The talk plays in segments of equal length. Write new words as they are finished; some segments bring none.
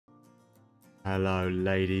Hello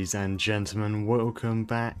ladies and gentlemen, welcome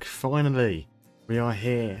back. Finally, we are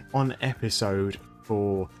here on episode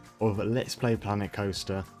 4 of Let's Play Planet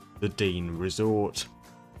Coaster, the Dean Resort.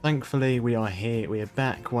 Thankfully we are here, we are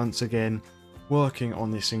back once again, working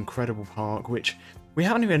on this incredible park, which we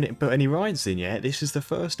haven't even put any rides in yet. This is the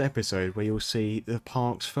first episode where you'll see the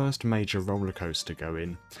park's first major roller coaster go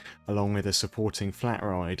in, along with a supporting flat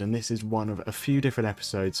ride, and this is one of a few different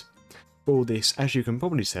episodes for this, as you can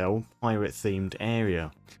probably tell, pirate-themed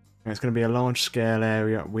area. And it's going to be a large-scale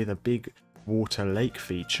area with a big water lake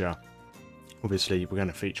feature. Obviously, we're going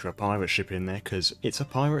to feature a pirate ship in there because it's a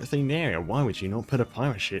pirate-themed area. Why would you not put a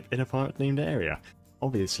pirate ship in a pirate-themed area?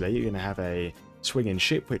 Obviously, you're going to have a swinging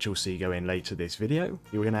ship, which you'll see go in later this video.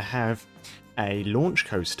 You're going to have a launch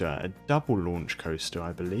coaster, a double launch coaster,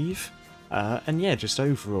 I believe. And yeah, just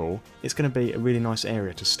overall, it's going to be a really nice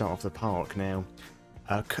area to start off the park. Now,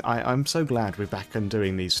 I'm so glad we're back and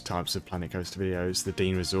doing these types of Planet Coaster videos, the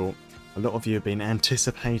Dean Resort. A lot of you have been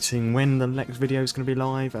anticipating when the next video is going to be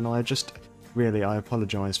live, and I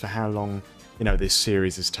apologise for how long, this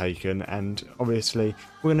series has taken, and obviously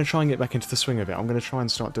we're going to try and get back into the swing of it. I'm going to try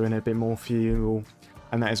and start doing a bit more for you all,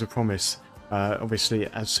 and that is a promise. Obviously,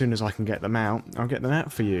 as soon as I can get them out, I'll get them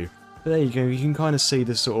out for you. But there you go, you can kind of see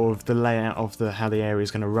the layout of how the area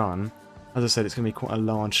is going to run. As I said, it's going to be quite a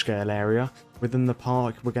large scale area. Within the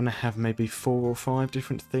park, we're going to have maybe 4 or 5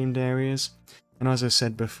 different themed areas. And as I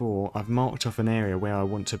said before, I've marked off an area where I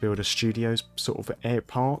want to build a studios sort of air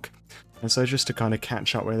park. And so just to kind of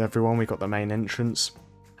catch up with everyone, we've got the main entrance.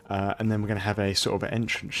 And then we're going to have a sort of an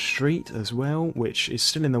entrance street as well, which is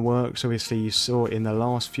still in the works. Obviously, you saw in the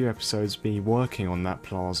last few episodes me working on that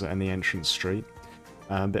plaza and the entrance street.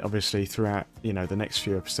 But obviously throughout, the next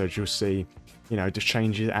few episodes, you'll see just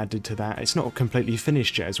changes added to that. It's not completely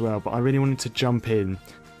finished yet as well, but I really wanted to jump in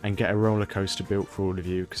and get a roller coaster built for all of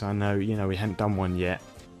you, because I know, we hadn't done one yet,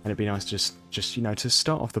 and it'd be nice just to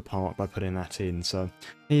start off the park by putting that in. So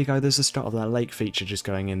here you go, there's the start of that lake feature just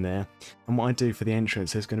going in there. And what I do for the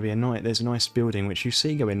entrance, there's going to be there's a nice building which you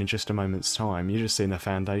see go in just a moment's time. You're just seeing the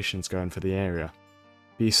foundations going for the area.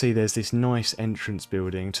 But you see there's this nice entrance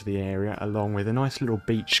building to the area, along with a nice little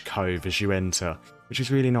beach cove as you enter, which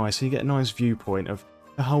is really nice. So you get a nice viewpoint of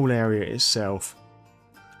the whole area itself.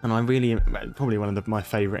 And probably one of my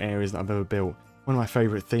favourite areas that I've ever built. One of my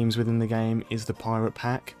favourite themes within the game is the pirate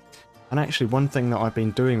pack. And actually one thing that I've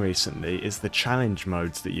been doing recently is the challenge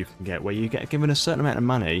modes that you can get, where you get given a certain amount of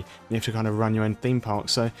money and you have to kind of run your own theme park.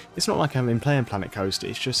 So it's not like I've been playing Planet Coaster,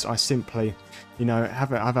 it's just I simply,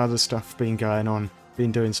 have other stuff been going on,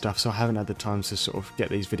 been doing stuff, so I haven't had the time to sort of get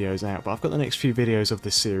these videos out. But I've got the next few videos of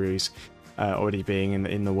this series already being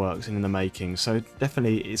in the works and in the making, so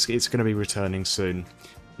definitely it's going to be returning soon.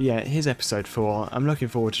 But yeah, here's episode 4. I'm looking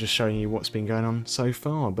forward to just showing you what's been going on so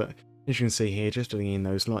far. But as you can see here, just doing in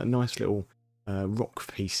those nice little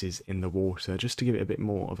rock pieces in the water, just to give it a bit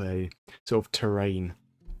more of a sort of terrain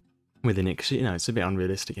within it. Because it's a bit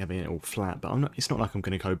unrealistic having it all flat, but it's not like I'm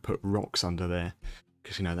going to go put rocks under there,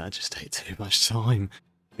 because that'd just take too much time.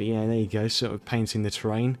 But yeah, there you go, sort of painting the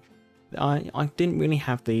terrain. I didn't really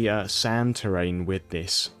have the sand terrain with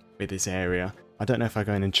this area. I don't know if I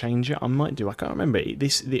go in and change it. I might do. I can't remember.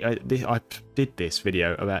 I did this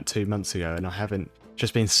video about 2 months ago, and I haven't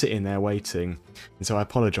just been sitting there waiting, and so I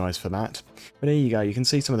apologise for that. But there you go. You can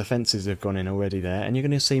see some of the fences have gone in already there, and you're going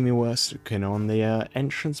to see me working on the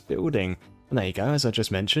entrance building. And there you go. As I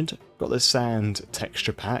just mentioned, got the sand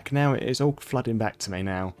texture pack. Now it is all flooding back to me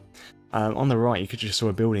now. On the right, you could just saw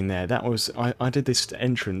a building there. That was I did this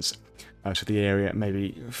entrance to the area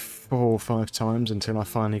maybe 4 or 5 times until I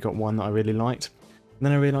finally got one that I really liked. And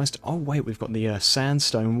then I realised, oh wait, we've got the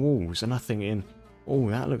sandstone walls, and I'm thinking,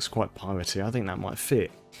 oh, that looks quite piratey. I think that might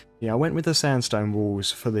fit. Yeah, I went with the sandstone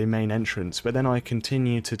walls for the main entrance, but then I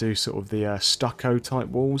continued to do sort of the stucco type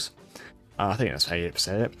walls. I think that's how you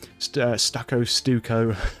say it.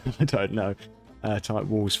 Stucco, I don't know. Type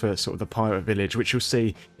walls for sort of the pirate village, which you'll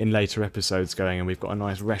see in later episodes going. And we've got a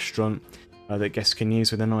nice restaurant that guests can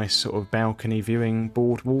use with a nice sort of balcony viewing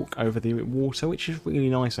boardwalk over the water, which is really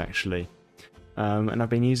nice actually. And I've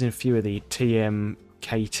been using a few of the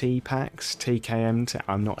TMKT packs, TKM,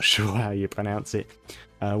 I'm not sure how you pronounce it,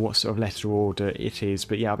 what sort of letter order it is,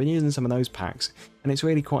 but yeah, I've been using some of those packs, and it's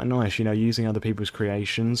really quite nice, using other people's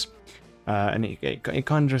creations. And it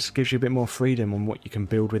kind of just gives you a bit more freedom on what you can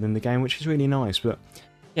build within the game, which is really nice. But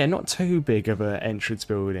yeah, not too big of an entrance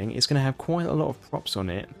building. It's going to have quite a lot of props on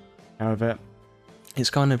it. However, it's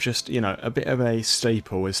kind of just, a bit of a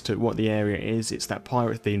staple as to what the area is. It's that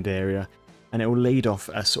pirate themed area, and it will lead off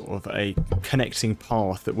a sort of a connecting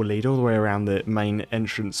path that will lead all the way around the main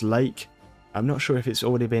entrance lake. I'm not sure if it's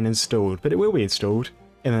already been installed, but it will be installed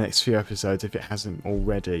in the next few episodes if it hasn't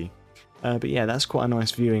already. But yeah, that's quite a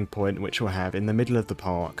nice viewing point which we'll have in the middle of the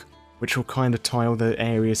park, which will kind of tie all the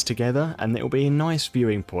areas together, and it'll be a nice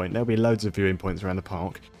viewing point. There'll be loads of viewing points around the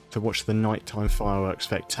park to watch the nighttime fireworks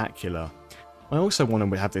spectacular. I also want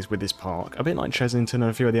to have this with this park, a bit like Chesington and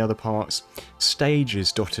a few of the other parks,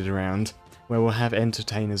 stages dotted around where we'll have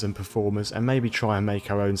entertainers and performers and maybe try and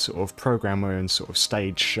make our own sort of program, our own sort of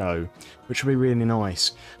stage show, which will be really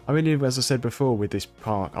nice. I really, as I said before with this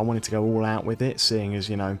park, I wanted to go all out with it, seeing as,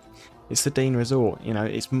 you know, it's the Dean Resort, you know,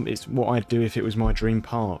 it's what I'd do if it was my dream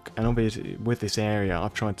park, and obviously with this area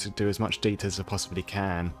I've tried to do as much detail as I possibly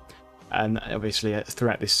can. And obviously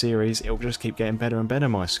throughout this series it'll just keep getting better and better,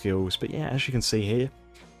 my skills. But yeah, as you can see here,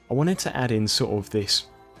 I wanted to add in sort of this,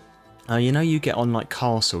 you know, you get on like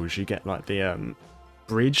castles, you get like the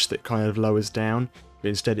bridge that kind of lowers down, but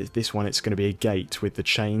instead it's this one, it's going to be a gate with the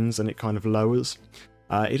chains and it kind of lowers.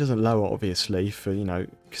 It doesn't lower obviously for, you know,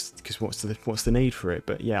 because what's the need for it,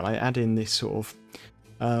 but yeah, I add in this sort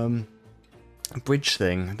of bridge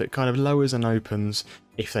thing that kind of lowers and opens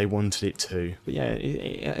if they wanted it to. But yeah,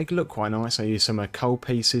 it looked quite nice. I used some coal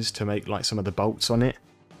pieces to make like some of the bolts on it,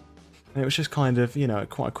 and it was just kind of, you know,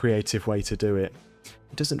 quite a creative way to do it.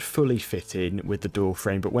 It doesn't fully fit in with the door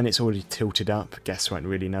frame, but when it's already tilted up, guests won't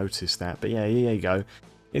really notice that. But yeah, here you go.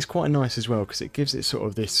 It's quite nice as well because it gives it sort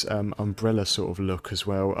of this umbrella sort of look as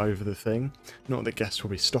well over the thing. Not that guests will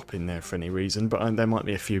be stopping there for any reason, but there might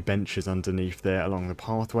be a few benches underneath there along the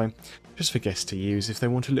pathway, just for guests to use if they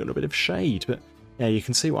want a little bit of shade. But yeah, you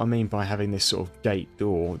can see what I mean by having this sort of gate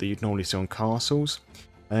door that you'd normally see on castles.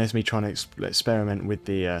 And there's me trying to experiment with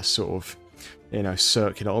the sort of, you know,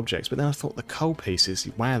 circular objects. But then I thought the coal pieces,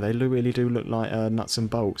 wow, they really do look like nuts and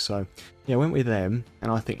bolts. So yeah, I went with them, and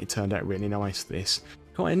I think it turned out really nice, this.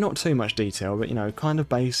 Not too much detail, but, you know, kind of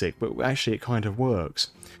basic, but actually it kind of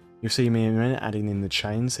works. You'll see me in a minute adding in the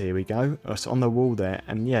chains. Here we go. It's on the wall there,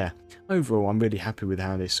 and yeah, overall I'm really happy with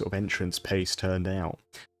how this sort of entrance piece turned out.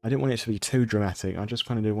 I didn't want it to be too dramatic, I just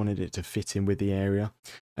kind of wanted it to fit in with the area,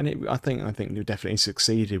 and I think you definitely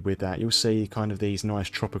succeeded with that. You'll see kind of these nice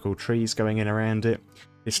tropical trees going in around it,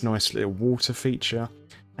 this nice little water feature,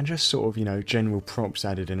 and just sort of, you know, general props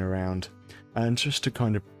added in around, and just to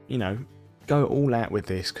kind of, you know, go all out with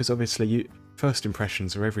this, because obviously first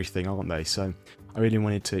impressions are everything, aren't they? So I really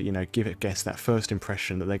wanted to, you know, give a guest that first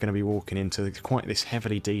impression that they're going to be walking into quite this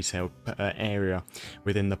heavily detailed area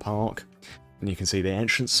within the park. And you can see the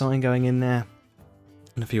entrance sign going in there,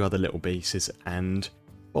 and a few other little pieces and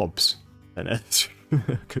bobs.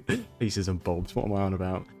 Pieces and bobs, what am I on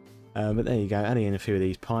about? But there you go, adding in a few of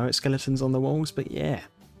these pirate skeletons on the walls. But yeah,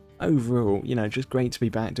 overall, you know, just great to be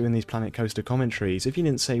back doing these Planet Coaster commentaries. If you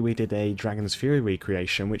didn't say, we did a Dragon's Fury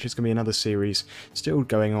recreation, which is going to be another series still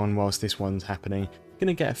going on whilst this one's happening. You're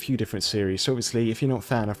going to get a few different series, so obviously if you're not a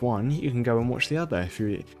fan of one, you can go and watch the other. If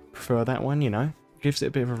you prefer that one, you know, gives it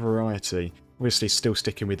a bit of a variety. Obviously still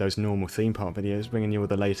sticking with those normal theme park videos, bringing you all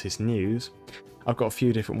the latest news. I've got a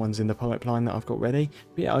few different ones in the pipeline that I've got ready.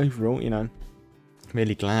 But yeah, overall, you know,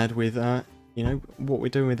 really glad with, you know, what we're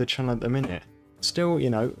doing with the channel at the minute. Still,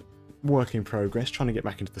 you know, work in progress, trying to get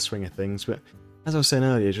back into the swing of things. But as I was saying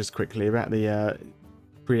earlier, just quickly about the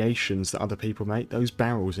creations that other people make, those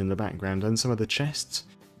barrels in the background and some of the chests,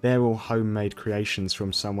 they're all homemade creations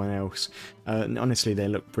from someone else. And honestly, they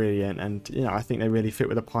look brilliant, and you know, I think they really fit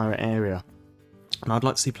with the pirate area. And I'd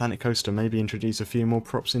like to see Planet Coaster maybe introduce a few more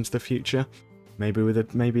props into the future. Maybe with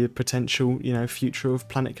a potential, you know, future of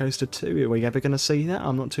Planet Coaster 2. Are we ever going to see that?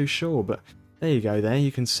 I'm not too sure, but there you go there.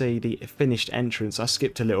 You can see the finished entrance. I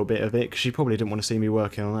skipped a little bit of it because you probably didn't want to see me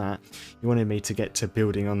working on that. You wanted me to get to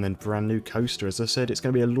building on the brand new coaster. As I said, it's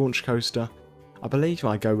going to be a launch coaster. I believe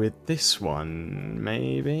I go with this one,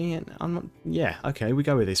 maybe. I'm not. Yeah, okay, we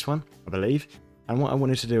go with this one, I believe. And what I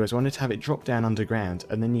wanted to do is I wanted to have it drop down underground,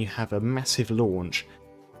 and then you have a massive launch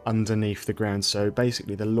underneath the ground. So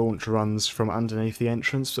basically the launch runs from underneath the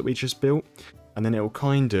entrance that we just built, and then it will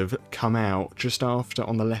kind of come out just after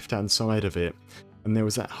on the left hand side of it. And there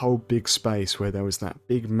was that whole big space where there was that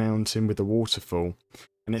big mountain with the waterfall,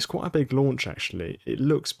 and it's quite a big launch actually. It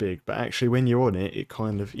looks big, but actually when you're on it, it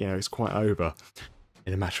kind of, you know, it's quite over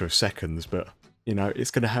in a matter of seconds. But you know,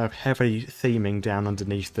 it's going to have heavy theming down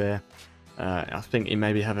underneath there. I think it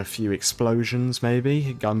maybe have a few explosions,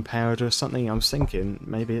 maybe gunpowder or something. I was thinking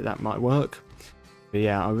maybe that might work. But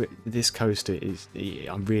yeah, this coaster is,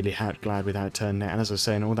 I'm really glad with how it turned out. And as I was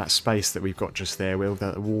saying, all that space that we've got just there with all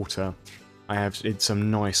that water, I have did some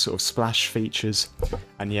nice sort of splash features.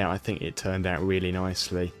 And yeah, I think it turned out really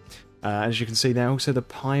nicely. As you can see there, also the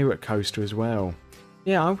pirate coaster as well.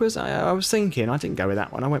 Yeah, I was thinking, I didn't go with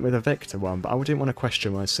that one, I went with a vector one, but I didn't want to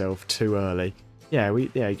question myself too early. Yeah,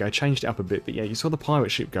 there you go, changed it up a bit, but yeah, you saw the pirate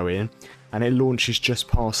ship go in, and it launches just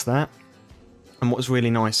past that. And what's really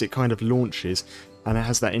nice, it kind of launches, and it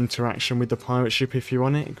has that interaction with the pirate ship if you're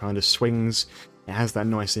on it. It kind of swings, it has that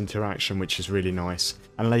nice interaction, which is really nice.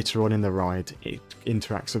 And later on in the ride, it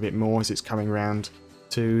interacts a bit more as it's coming round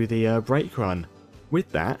to the brake run. With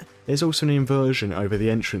that, there's also an inversion over the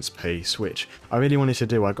entrance piece, which I really wanted to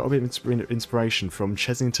do. I got a bit of inspiration from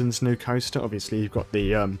Chessington's new coaster. Obviously, you've got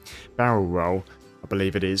the barrel roll, I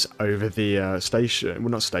believe it is, over the station,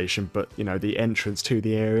 well not station, but you know, the entrance to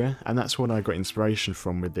the area, and that's what I got inspiration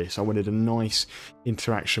from with this. I wanted a nice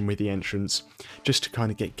interaction with the entrance, just to kind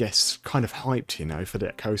of get guests kind of hyped, you know, for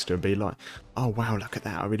that coaster and be like, oh wow, look at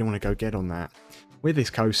that, I really want to go get on that. With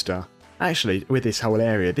this coaster, actually, with this whole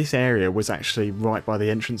area, this area was actually right by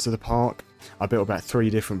the entrance of the park. I built about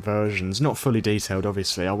 3 different versions, not fully detailed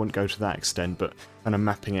obviously, I wouldn't go to that extent, but kind of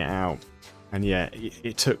mapping it out. And yeah,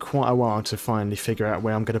 it took quite a while to finally figure out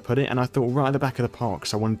where I'm going to put it, and I thought right at the back of the park,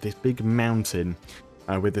 so I wanted this big mountain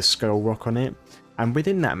with the skull rock on it. And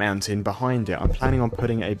within that mountain, behind it, I'm planning on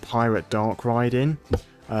putting a pirate dark ride in,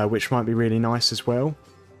 which might be really nice as well.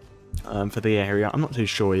 For the area, I'm not too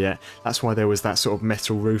sure yet. That's why there was that sort of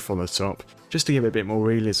metal roof on the top, just to give it a bit more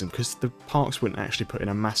realism, because the parks wouldn't actually put in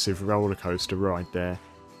a massive roller coaster ride there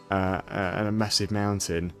and a massive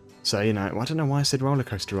mountain. So, you know, I don't know why I said roller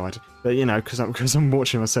coaster ride, but you know, because I'm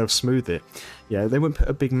watching myself smooth it. Yeah, they wouldn't put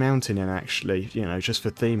a big mountain in actually, you know, just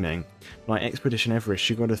for theming. Like Expedition Everest,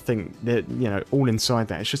 you've got to think that, you know, all inside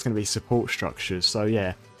that, it's just going to be support structures. So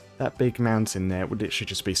yeah, that big mountain there would literally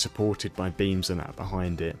just be supported by beams and that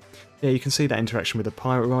behind it. Yeah, you can see that interaction with the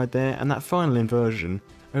pirate ride there, and that final inversion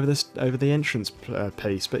over the entrance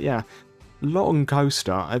piece. But yeah, long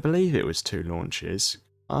coaster, I believe it was 2 launches.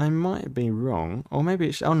 I might be wrong, or maybe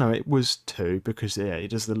it's, oh no, it was 2, because yeah,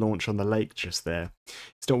 it does the launch on the lake just there.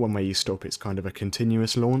 It's not one where you stop, it's kind of a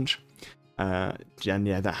continuous launch. And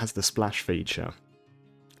yeah, that has the splash feature.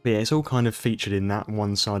 But yeah, it's all kind of featured in that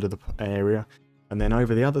one side of the area. And then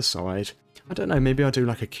over the other side, I don't know, maybe I'll do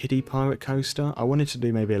like a kiddie pirate coaster. I wanted to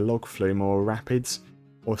do maybe a log flume or rapids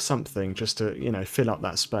or something just to, you know, fill up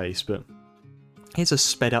that space. But here's a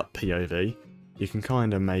sped up POV. You can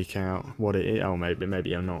kind of make out what it is. Oh, maybe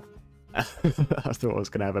you're not. I thought I was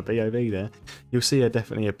going to have a POV there. You'll see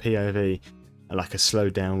definitely a POV, like a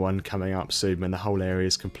slowed down one coming up soon when the whole area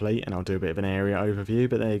is complete, and I'll do a bit of an area overview.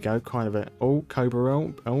 But there you go, kind of a, oh, Cobra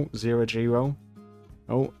roll, oh, 0G roll.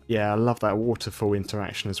 Oh, yeah, I love that waterfall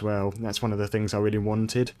interaction as well. That's one of the things I really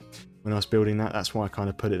wanted when I was building that. That's why I kind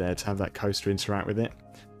of put it there, to have that coaster interact with it.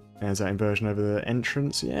 There's that inversion over the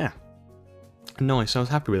entrance, yeah. Nice, I was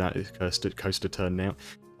happy with that coaster turning out.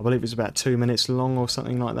 I believe it's about 2 minutes long or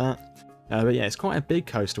something like that. But yeah, it's quite a big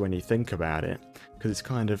coaster when you think about it, because it's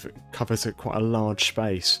kind of covers quite a large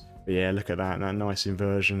space. But yeah, look at that nice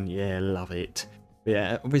inversion. Yeah, love it. But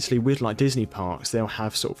yeah, obviously with like Disney parks, they'll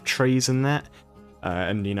have sort of trees and that.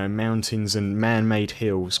 And you know, mountains and man-made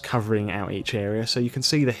hills covering out each area, so you can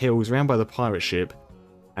see the hills around by the pirate ship,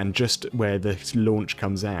 and just where the launch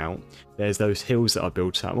comes out, there's those hills that I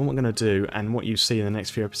built up. What I'm going to do, and what you see in the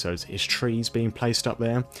next few episodes, is trees being placed up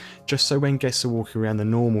there, just so when guests are walking around the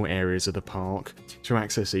normal areas of the park to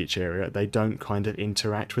access each area, they don't kind of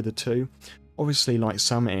interact with the two. Obviously, like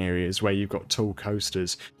some areas where you've got tall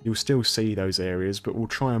coasters, you'll still see those areas, but we'll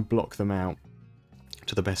try and block them out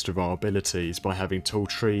to the best of our abilities by having tall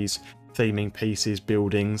trees, theming pieces,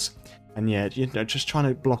 buildings, and yeah, you know, just trying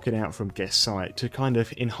to block it out from guest sight to kind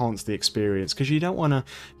of enhance the experience, because you don't want to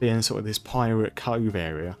be in sort of this pirate cove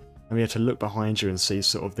area and be able to look behind you and see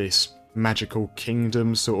sort of this magical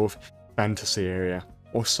kingdom sort of fantasy area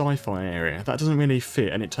or sci-fi area. That doesn't really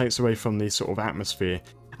fit, and it takes away from the sort of atmosphere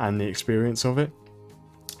and the experience of it.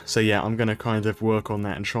 So yeah, I'm going to kind of work on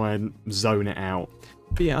that and try and zone it out.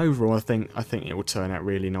 But yeah, overall, I think it will turn out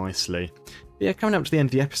really nicely. But yeah, coming up to the end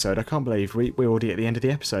of the episode, I can't believe we're already at the end of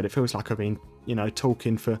the episode. It feels like I've been, you know,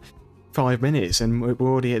 talking for 5 minutes and we're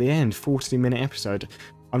already at the end. 40-minute episode.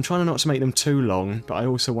 I'm trying not to make them too long, but I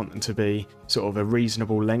also want them to be sort of a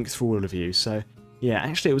reasonable length for all of you. So yeah,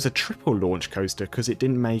 actually it was a triple launch coaster because it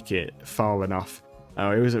didn't make it far enough.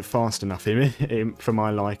 It wasn't fast enough for my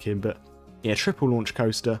liking, but yeah, triple launch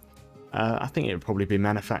coaster. I think it would probably be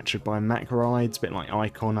manufactured by Mack Rides, a bit like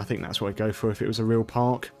Icon. I think that's what I'd go for if it was a real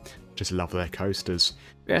park. Just love their coasters.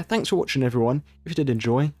 But yeah, thanks for watching everyone. If you did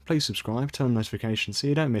enjoy, please subscribe, turn on notifications so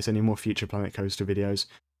you don't miss any more future Planet Coaster videos,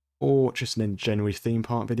 or just generally theme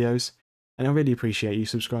park videos. And I really appreciate you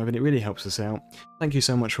subscribing, it really helps us out. Thank you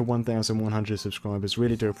so much for 1,100 subscribers,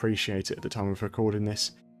 really do appreciate it at the time of recording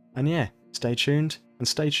this. And yeah, stay tuned, and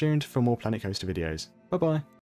stay tuned for more Planet Coaster videos. Bye bye.